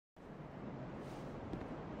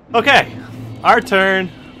Okay, our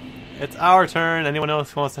turn. It's our turn. Anyone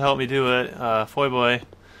else who wants to help me do it? FoyBoy.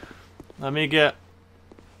 Let me get...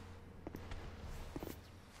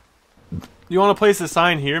 You want to place a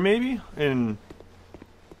sign here, maybe? And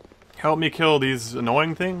help me kill these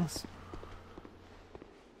annoying things?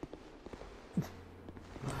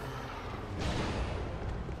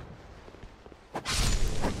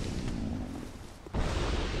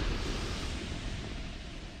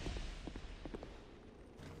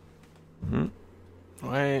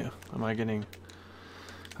 Why am I getting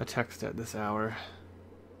a text at this hour?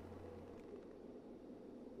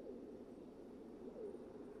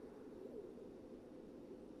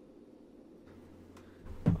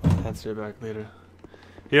 I'll answer it back later.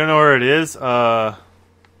 You don't know where it is? Let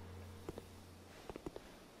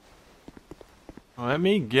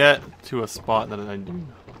me get to a spot that I do know.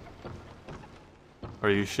 Or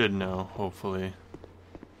you should know, hopefully.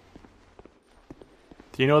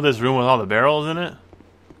 Do you know this room with all the barrels in it?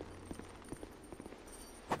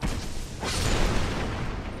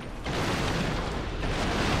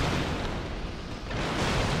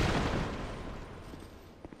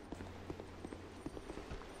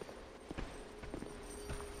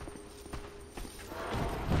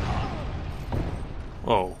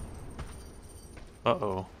 Oh.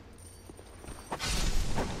 Uh-oh.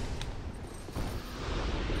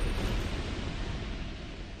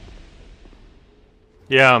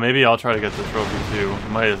 Yeah, maybe I'll try to get the trophy too.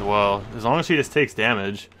 Might as well. As long as she just takes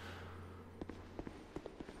damage.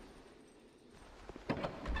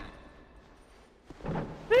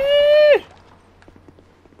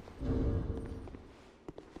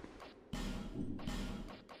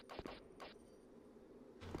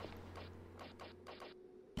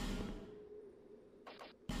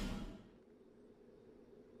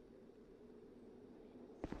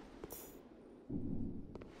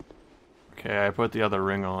 Okay, I put the other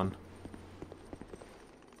ring on.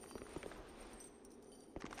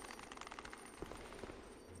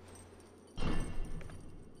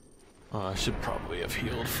 Oh, I should probably have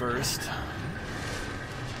healed first.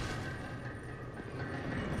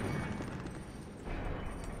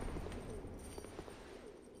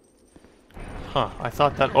 Huh, I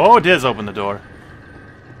thought that... Oh, it does open the door.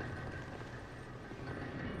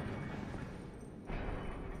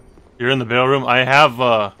 You're in the bail room? I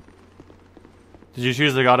have, Did you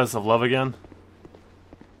choose the Goddess of Love again?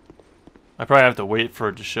 I probably have to wait for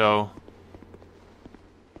it to show.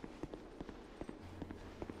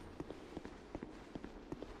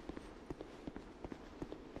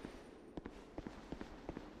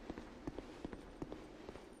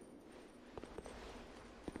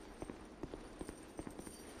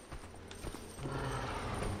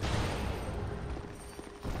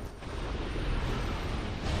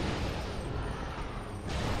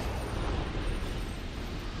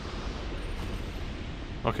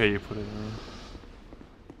 Okay, you put it in.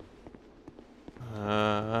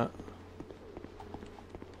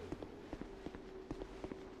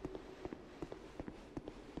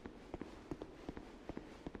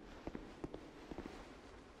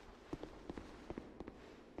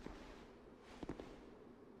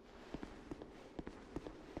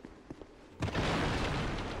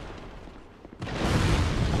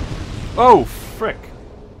 Oh, frick.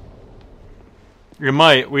 You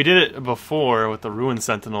might. We did it before with the Ruin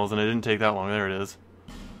Sentinels, and it didn't take that long. There it is.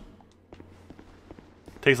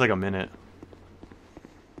 Takes like a minute.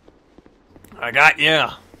 I got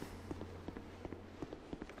ya!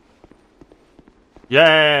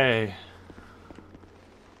 Yay!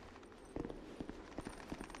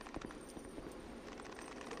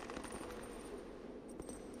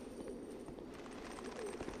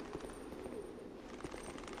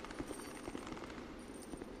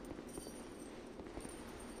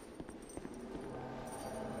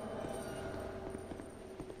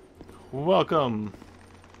 Welcome!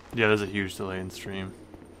 Yeah, there's a huge delay in stream.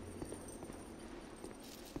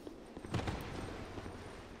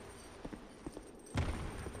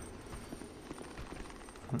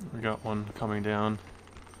 We got one coming down.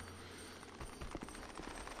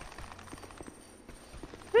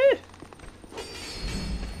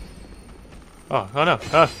 Oh no!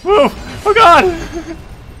 Move! Oh god!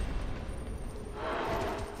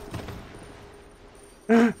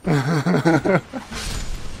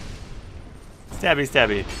 Stabby,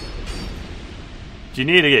 stabby. Do you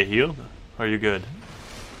need to get healed? Or are you good?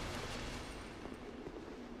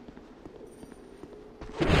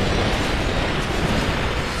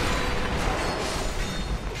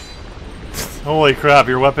 Holy crap,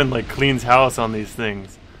 your weapon like cleans house on these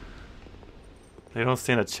things. They don't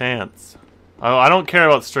stand a chance. I don't care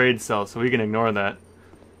about strayed cells, so we can ignore that.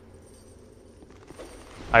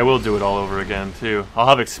 I will do it all over again, too. I'll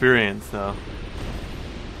have experience, though.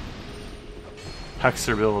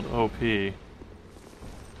 Hexer build, OP.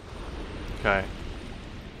 Okay.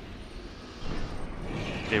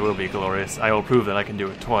 It will be glorious. I will prove that I can do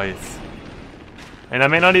it twice. And I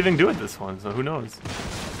may not even do it this one, so who knows.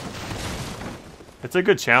 It's a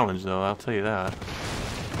good challenge, though, I'll tell you that.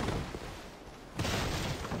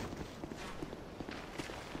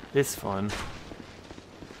 It's fun.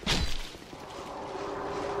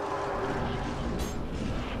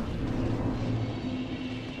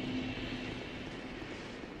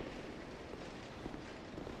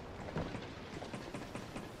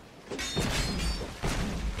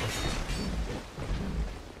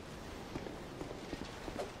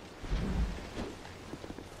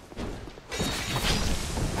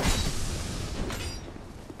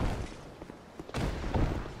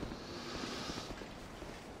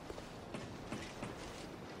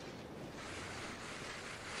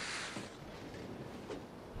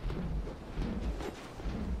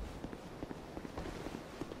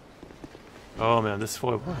 Oh man, this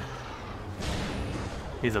FoyBoy.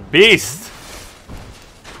 He's a beast!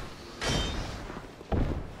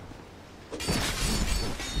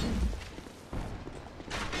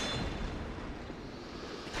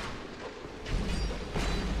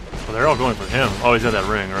 Well, they're all going for him. Oh, he's got that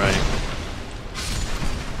ring, right.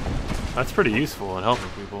 That's pretty useful in helping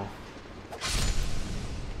people.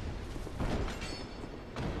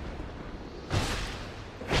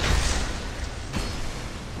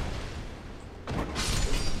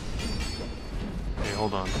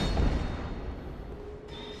 Hold on.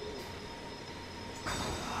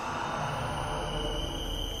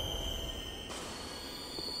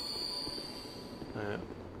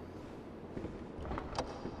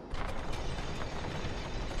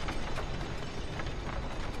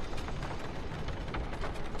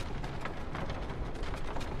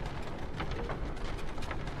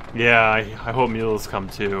 Yeah, I hope mules come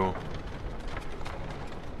too.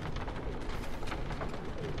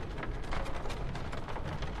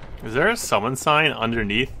 Is there a summon sign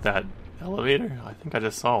underneath that elevator? I think I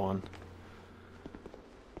just saw one.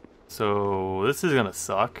 So this is gonna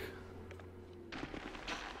suck.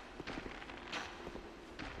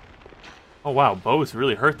 Oh wow, bows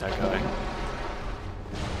really hurt that guy.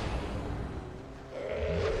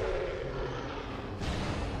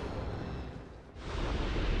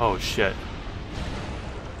 Oh shit.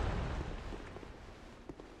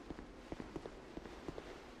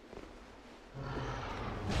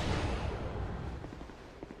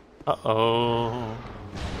 Uh-oh.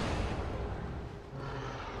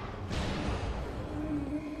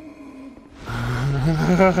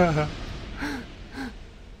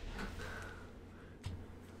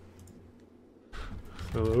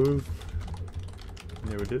 Hello?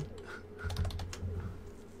 Never did.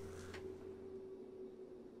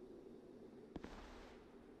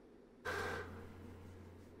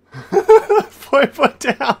 Put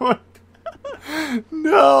down.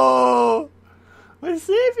 No. My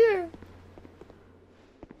savior!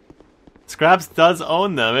 Scraps does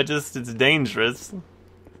own them, it's dangerous.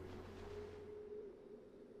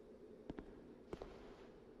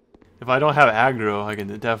 If I don't have aggro, I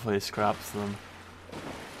can definitely scraps them.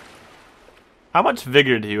 How much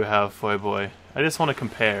vigor do you have, FoyBoy? I just want to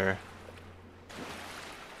compare.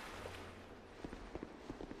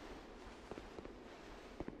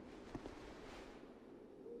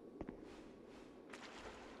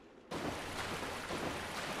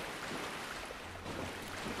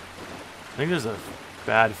 I think there's a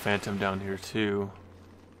bad phantom down here too.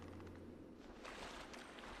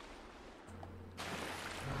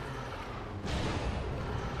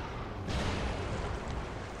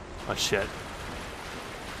 Oh shit.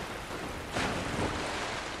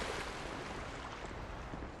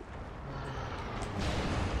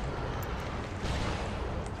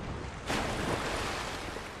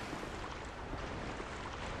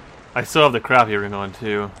 I still have the crappy ring on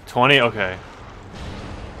too. 20? Okay.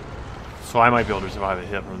 So I might be able to survive a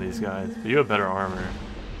hit from these guys. But you have better armor.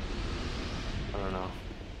 I don't know.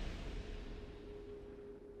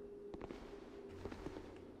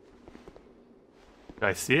 Did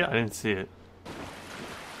I see it? I didn't see it.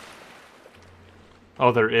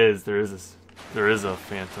 Oh, there is a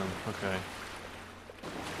phantom. Okay.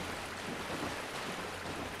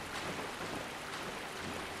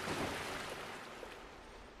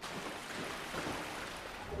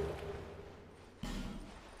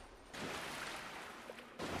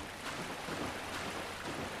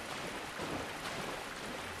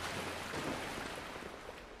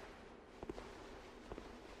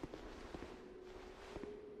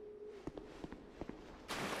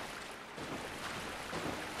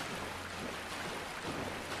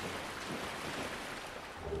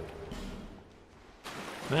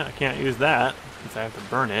 Yeah, I can't use that since I have to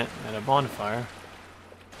burn it at a bonfire.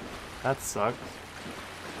 That sucks.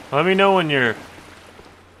 Let me know when your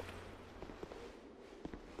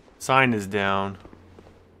sign is down.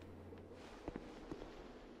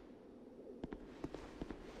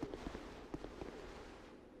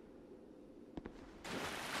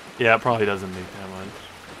 Yeah, it probably doesn't make that much.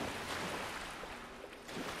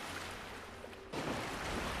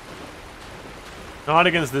 Not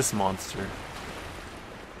against this monster.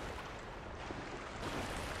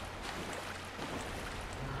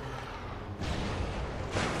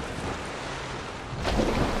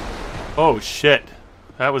 Oh shit.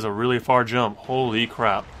 That was a really far jump. Holy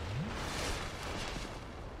crap.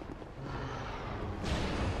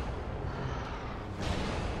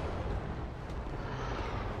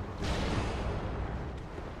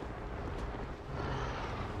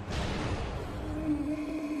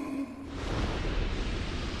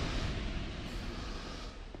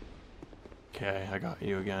 Okay, I got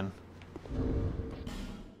you again.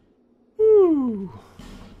 Woo!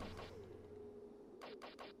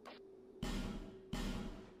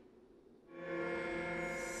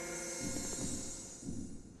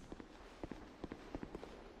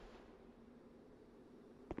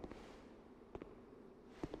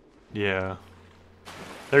 Yeah.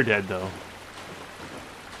 They're dead though.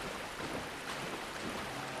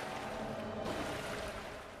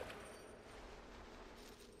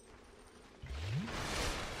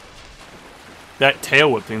 That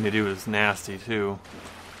tail whip thing they do is nasty too.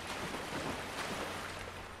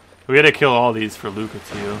 We gotta kill all these for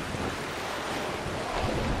Lucatile.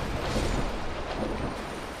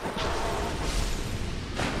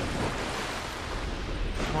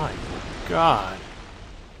 My God.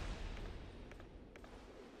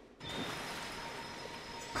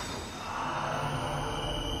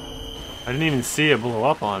 I didn't even see it blow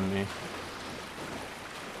up on me.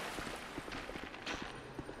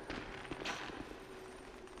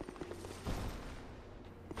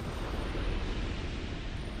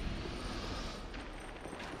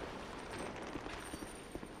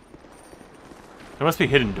 There must be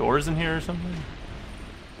hidden doors in here or something.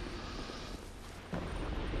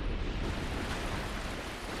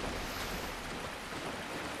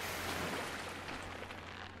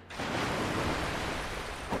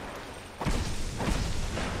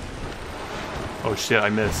 Oh shit, I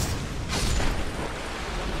missed.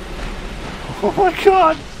 Oh my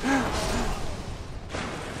God!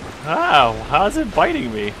 How? How's it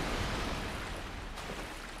biting me?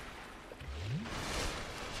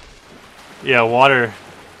 Yeah, water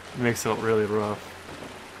makes it really rough.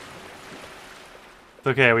 It's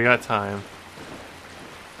okay, we got time.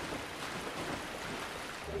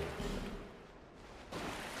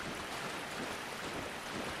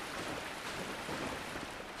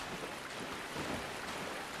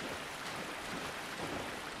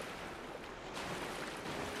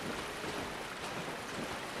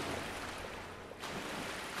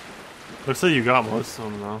 Looks like you got most of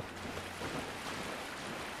them though.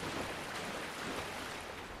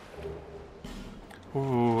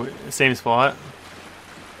 Ooh, same spot.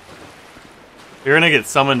 You're gonna get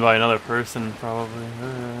summoned by another person, probably.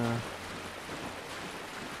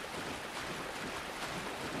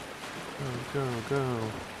 Go, go, go.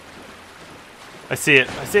 I see it,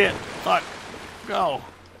 I see it! Fuck! Go!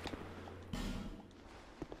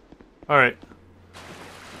 Alright.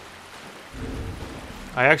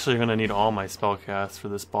 I actually gonna need all my spellcasts for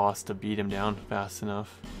this boss to beat him down fast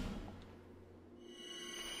enough.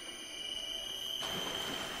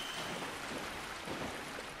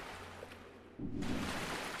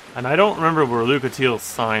 And I don't remember where Lucatile's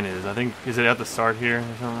sign is. I think, is it at the start here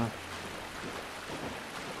or something?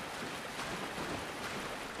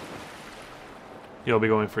 He'll be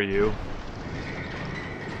going for you.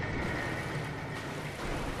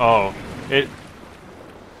 Oh,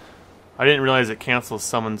 I didn't realize it cancels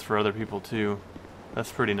summons for other people too.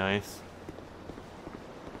 That's pretty nice.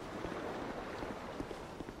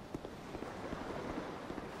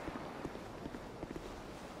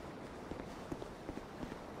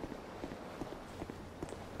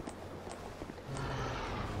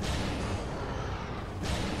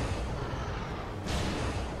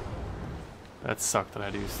 That sucked that I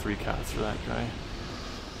had to use 3 cats for that guy.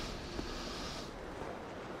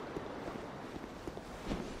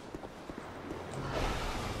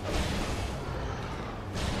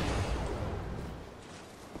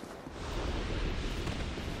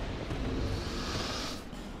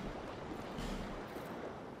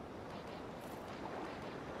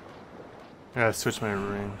 I gotta switch my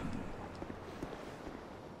ring.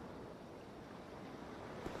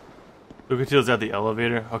 Lucatiel's at the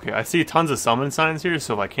elevator. Okay, I see tons of summon signs here,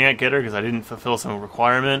 so if I can't get her because I didn't fulfill some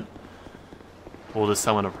requirement, we'll just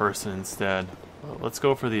summon a person instead. Well, let's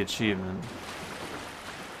go for the achievement.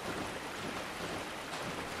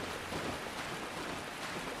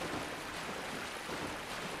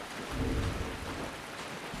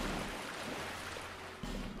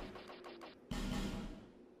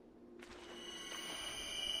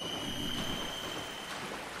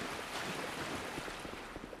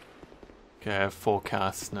 Okay, I have full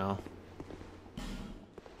cast now.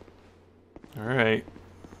 Alright.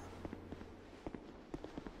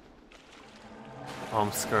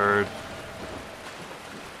 I'm scared.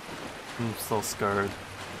 I'm still scared.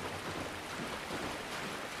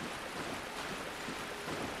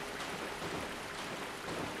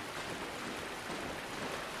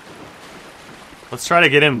 Let's try to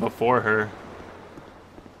get in before her.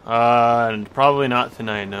 And probably not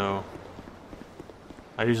tonight, no.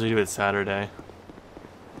 I usually do it Saturday.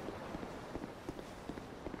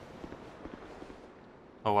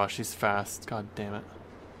 Oh wow, she's fast. God damn it.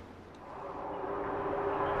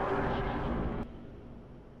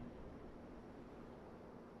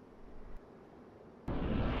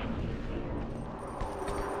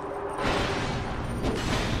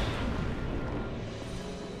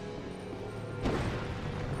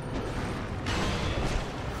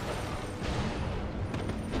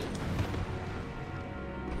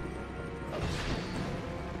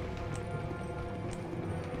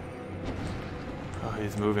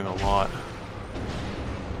 He's moving a lot.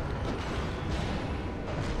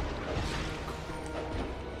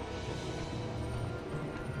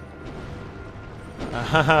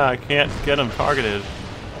 I can't get him targeted.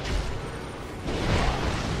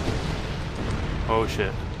 Oh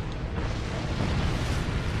shit.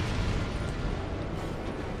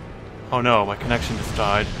 Oh no, my connection just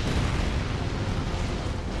died.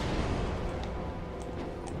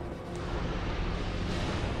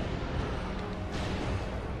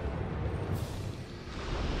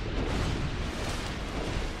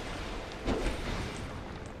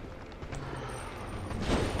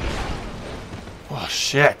 Oh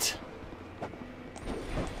shit.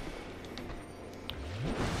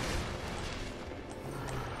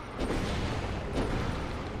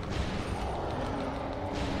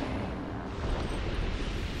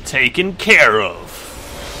 Taken care of.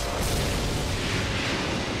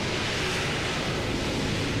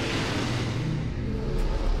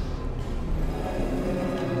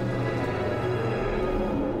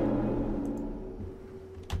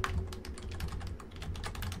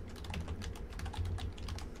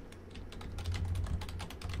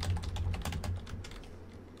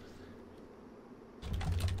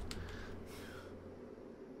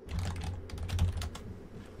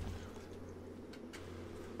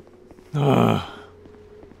 Ugh.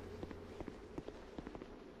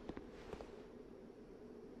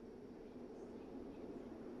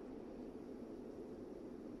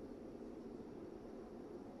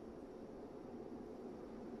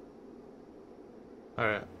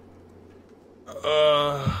 Alright.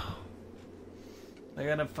 I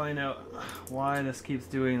gotta find out why this keeps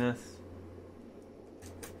doing this.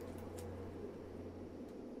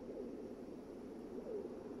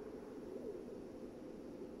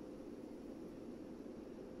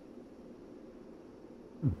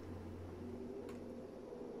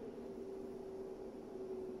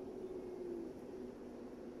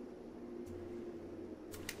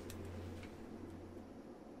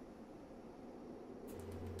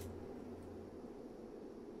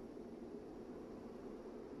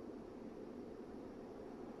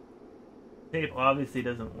 Tape obviously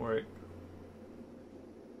doesn't work.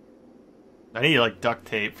 I need like duct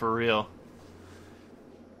tape for real.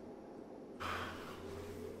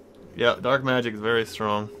 Yeah, dark magic is very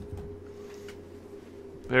strong.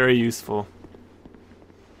 Very useful.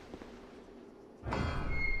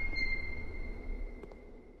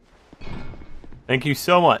 Thank you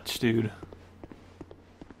so much, dude.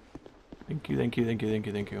 Thank you, thank you, thank you, thank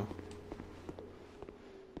you, thank you.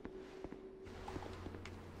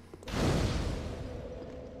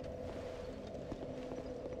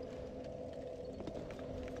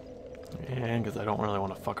 And because I don't really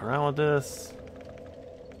want to fuck around with this.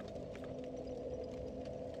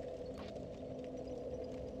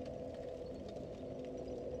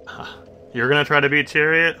 You're gonna try to beat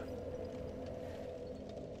Chariot?